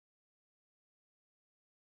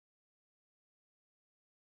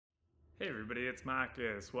Hey everybody, it's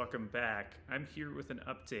Marcus. Welcome back. I'm here with an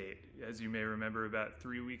update. As you may remember, about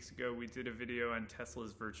 3 weeks ago we did a video on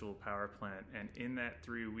Tesla's virtual power plant, and in that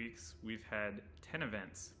 3 weeks we've had 10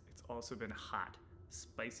 events. It's also been hot.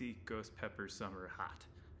 Spicy ghost pepper summer hot.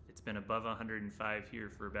 It's been above 105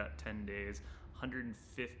 here for about 10 days.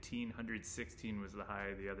 115, 116 was the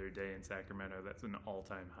high the other day in Sacramento. That's an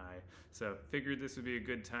all-time high. So figured this would be a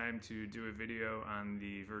good time to do a video on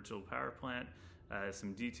the virtual power plant.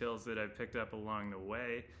 Some details that I've picked up along the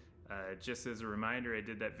way. Just as a reminder, I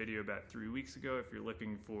did that video about 3 weeks ago. If you're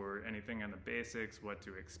looking for anything on the basics, what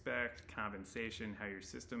to expect, compensation, how your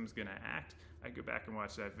system's gonna act, I go back and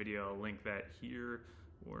watch that video. I'll link that here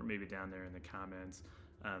or maybe down there in the comments.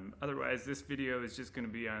 Otherwise, this video is just gonna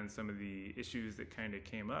be on some of the issues that kind of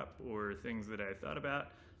came up or things that I thought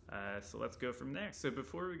about. So let's go from there. So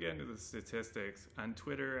before we get into the statistics, on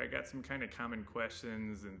Twitter I got some kind of common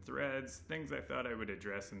questions and threads, things I thought I would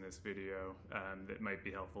address in this video that might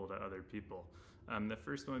be helpful to other people. The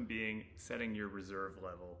first one being setting your reserve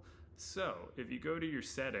level. So if you go to your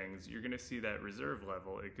settings, you're going to see that reserve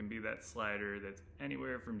level. It can be that slider that's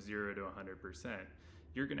anywhere from 0 to 100%.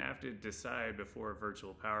 You're going to have to decide before a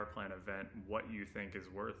virtual power plant event what you think is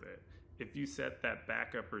worth it. If you set that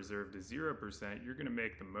backup reserve to 0%, you're going to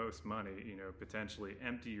make the most money, potentially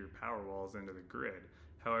empty your Powerwalls into the grid.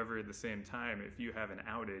 However, at the same time, if you have an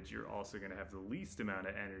outage, you're also going to have the least amount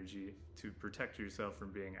of energy to protect yourself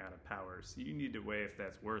from being out of power. So you need to weigh if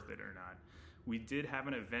that's worth it or not. We did have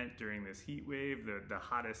an event during this heat wave, the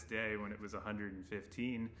hottest day when it was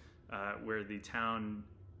 115, where the town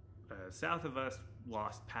south of us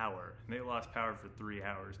lost power, and they lost power for 3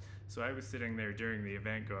 hours. So I was sitting there during the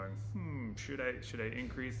event going, should I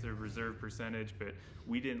increase the reserve percentage? But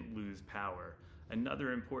we didn't lose power.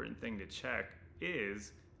 Another important thing to check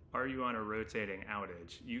is, are you on a rotating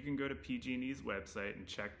outage? You can go to PG&E's website and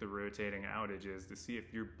check the rotating outages to see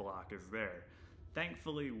if your block is there.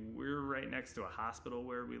 Thankfully, we're right next to a hospital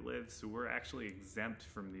where we live, so we're actually exempt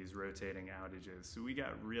from these rotating outages. So we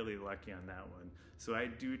got really lucky on that one. So I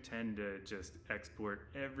do tend to just export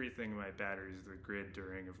everything in my batteries to the grid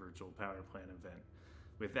during a virtual power plant event.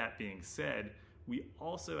 With that being said, we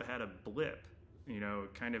also had a blip,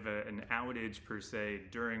 kind of an outage per se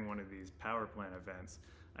during one of these power plant events.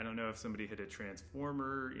 I don't know if somebody hit a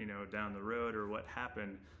transformer, down the road or what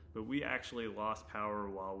happened, but we actually lost power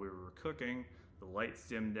while we were cooking. The lights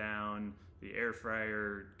dimmed down, the air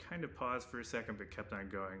fryer kind of paused for a second but kept on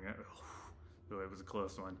going. Oh, it was a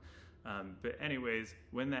close one. But anyways,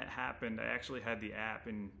 when that happened, I actually had the app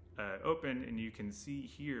open, and you can see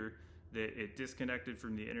here that it disconnected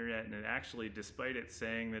from the internet, and it actually, despite it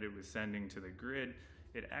saying that it was sending to the grid,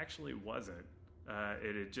 it actually wasn't.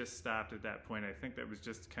 It had just stopped at that point. I think that was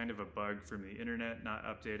just kind of a bug from the internet not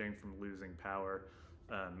updating from losing power,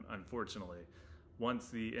 unfortunately. Once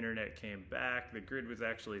the internet came back, the grid was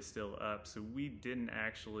actually still up, so we didn't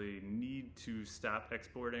actually need to stop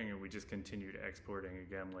exporting, and we just continued exporting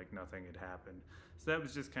again like nothing had happened. So that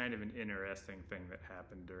was just kind of an interesting thing that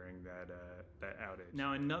happened during that outage.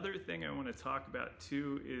 Now, another thing I want to talk about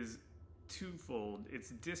too is twofold.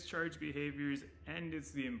 It's discharge behaviors, and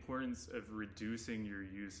it's the importance of reducing your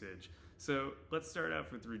usage. So let's start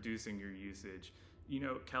off with reducing your usage.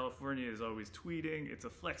 California is always tweeting, it's a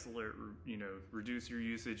flex alert, reduce your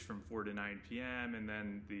usage from 4 to 9 p.m. And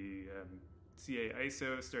then the CA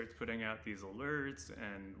ISO starts putting out these alerts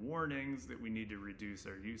and warnings that we need to reduce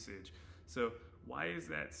our usage. So why is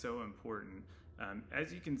that so important?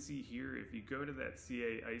 As you can see here, if you go to that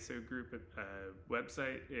CA ISO group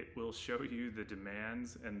website, it will show you the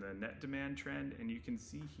demands and the net demand trend, and you can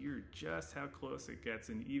see here just how close it gets.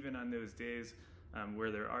 And even on those days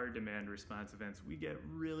where there are demand response events, we get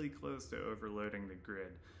really close to overloading the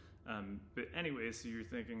grid. But anyway, so you're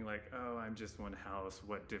thinking like, oh, I'm just one house,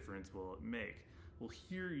 what difference will it make? Well,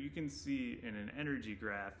 here you can see in an energy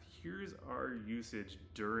graph, here's our usage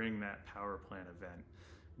during that power plant event.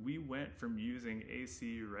 We went from using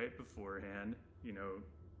AC right beforehand,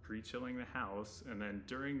 pre-chilling the house, and then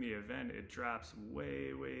during the event it drops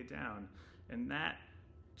way, way down. And that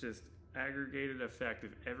just aggregated effect of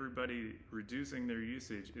everybody reducing their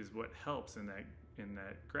usage is what helps in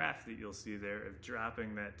that graph that you'll see there of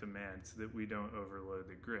dropping that demand so that we don't overload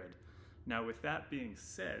the grid. Now, with that being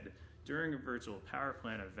said, during a virtual power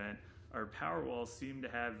plant event, our Powerwalls seem to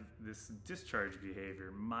have this discharge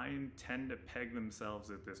behavior. Mine tend to peg themselves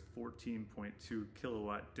at this 14.2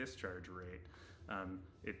 kilowatt discharge rate.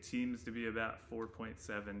 It seems to be about 4.7,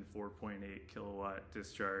 4.8 kilowatt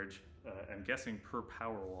discharge, I'm guessing per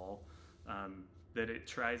Powerwall, that it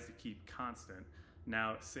tries to keep constant.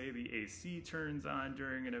 Now, say the AC turns on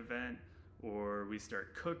during an event, or we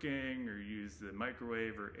start cooking or use the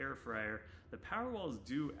microwave or air fryer, the Powerwalls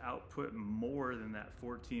do output more than that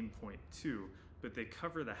 14.2, but they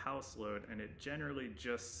cover the house load and it generally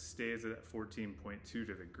just stays at that 14.2 to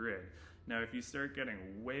the grid. Now, if you start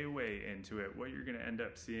getting way into it, what you're going to end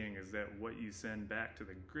up seeing is that what you send back to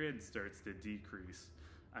the grid starts to decrease.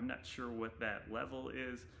 I'm not sure what that level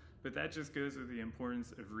is, but that just goes with the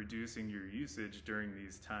importance of reducing your usage during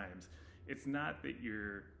these times. It's not that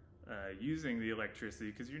you're using the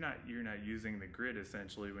electricity, because you're not using the grid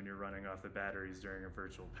essentially when you're running off the batteries during a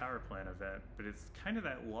virtual power plant event, but it's kind of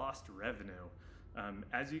that lost revenue.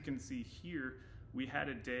 As you can see here, we had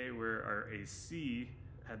a day where our AC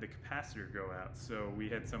had the capacitor go out, so we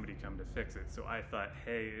had somebody come to fix it. So I thought,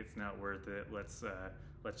 hey, it's not worth it. Let's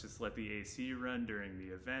just let the AC run during the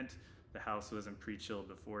event. The house wasn't pre-chilled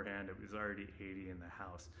beforehand. It was already 80 in the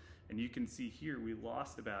house. And you can see here, we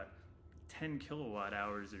lost about 10 kilowatt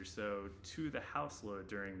hours or so to the house load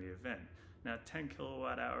during the event. Now, 10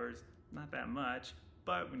 kilowatt hours, not that much,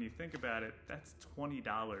 but when you think about it, that's $20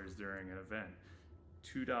 during an event.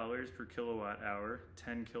 $2 per kilowatt hour,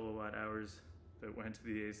 10 kilowatt hours that went to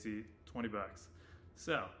the AC, 20 bucks.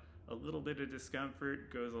 So a little bit of discomfort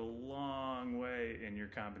goes a long way in your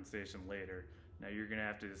compensation later. Now you're gonna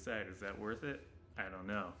have to decide, is that worth it? I don't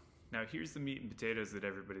know. Now here's the meat and potatoes that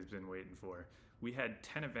everybody's been waiting for. We had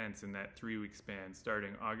 10 events in that 3-week span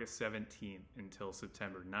starting August 17th until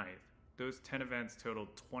September 9th. Those 10 events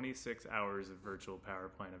totaled 26 hours of virtual power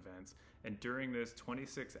plant events, and during those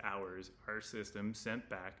 26 hours, our system sent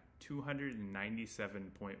back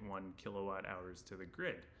 297.1 kilowatt hours to the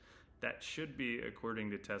grid. That should be, according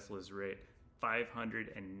to Tesla's rate,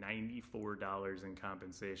 $594 in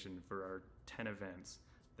compensation for our 10 events.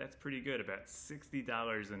 That's pretty good, about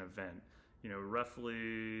 $60 an event. You know,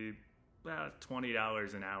 roughly about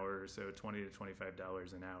 $20 an hour or so, $20 to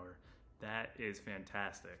 $25 an hour. That is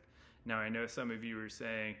fantastic. Now, I know some of you are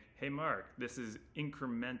saying, hey Mark, this is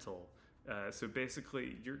incremental. So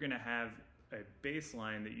basically, you're gonna have a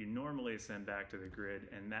baseline that you normally send back to the grid,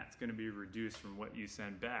 and that's gonna be reduced from what you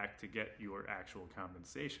send back to get your actual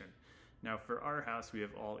compensation. Now, for our house, we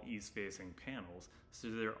have all east-facing panels,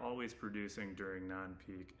 so they're always producing during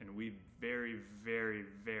non-peak, and we very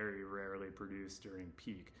rarely produce during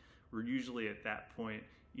peak. We're usually at that point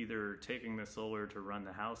either taking the solar to run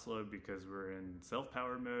the house load because we're in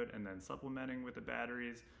self-powered mode and then supplementing with the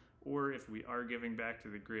batteries, or if we are giving back to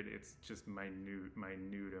the grid, it's just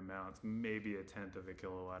minute amounts, maybe 1/10 of a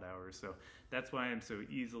kilowatt hour. So that's why I'm so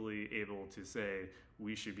easily able to say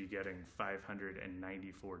we should be getting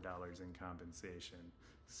 $594 in compensation.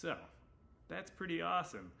 So that's pretty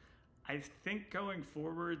awesome. I think going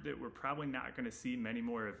forward that we're probably not going to see many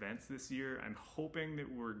more events this year. I'm hoping that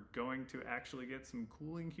we're going to actually get some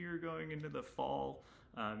cooling here going into the fall.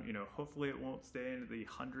 You know, hopefully it won't stay into the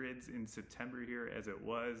hundreds in September here as it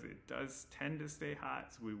was. It does tend to stay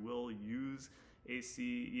hot, so we will use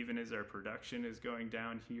AC even as our production is going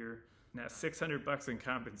down here. Now, $600 in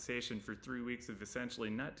compensation for 3 weeks of essentially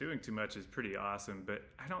not doing too much is pretty awesome, but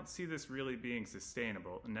I don't see this really being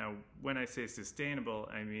sustainable. Now, when I say sustainable,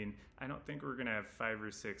 I mean, I don't think we're gonna have 5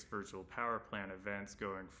 or 6 virtual power plant events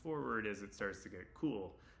going forward as it starts to get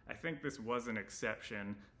cool. I think this was an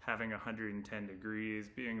exception, having 110 degrees,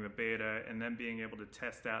 being the beta, and then being able to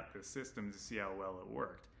test out the system to see how well it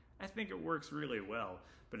worked. I think it works really well,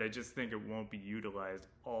 but I just think it won't be utilized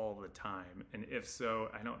all the time. And if so,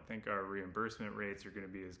 I don't think our reimbursement rates are going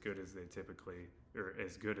to be as good as they typically, or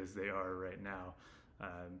as good as they are right now.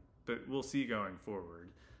 But we'll see going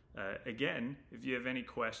forward. Again, if you have any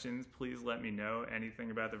questions, please let me know.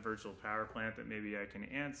 Anything about the virtual power plant that maybe I can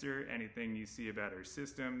answer, anything you see about our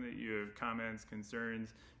system that you have comments,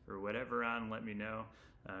 concerns, or whatever on, let me know.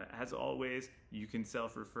 As always, you can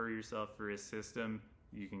self-refer yourself for a system.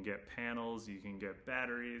 You can get panels, you can get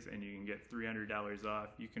batteries, and you can get $300 off.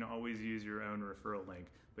 You can always use your own referral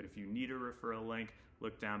link. But if you need a referral link,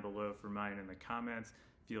 look down below for mine in the comments.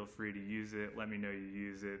 Feel free to use it. Let me know you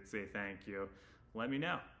use it. Say thank you. Let me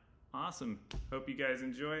know. Awesome. Hope you guys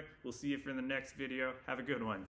enjoy. We'll see you for the next video. Have a good one.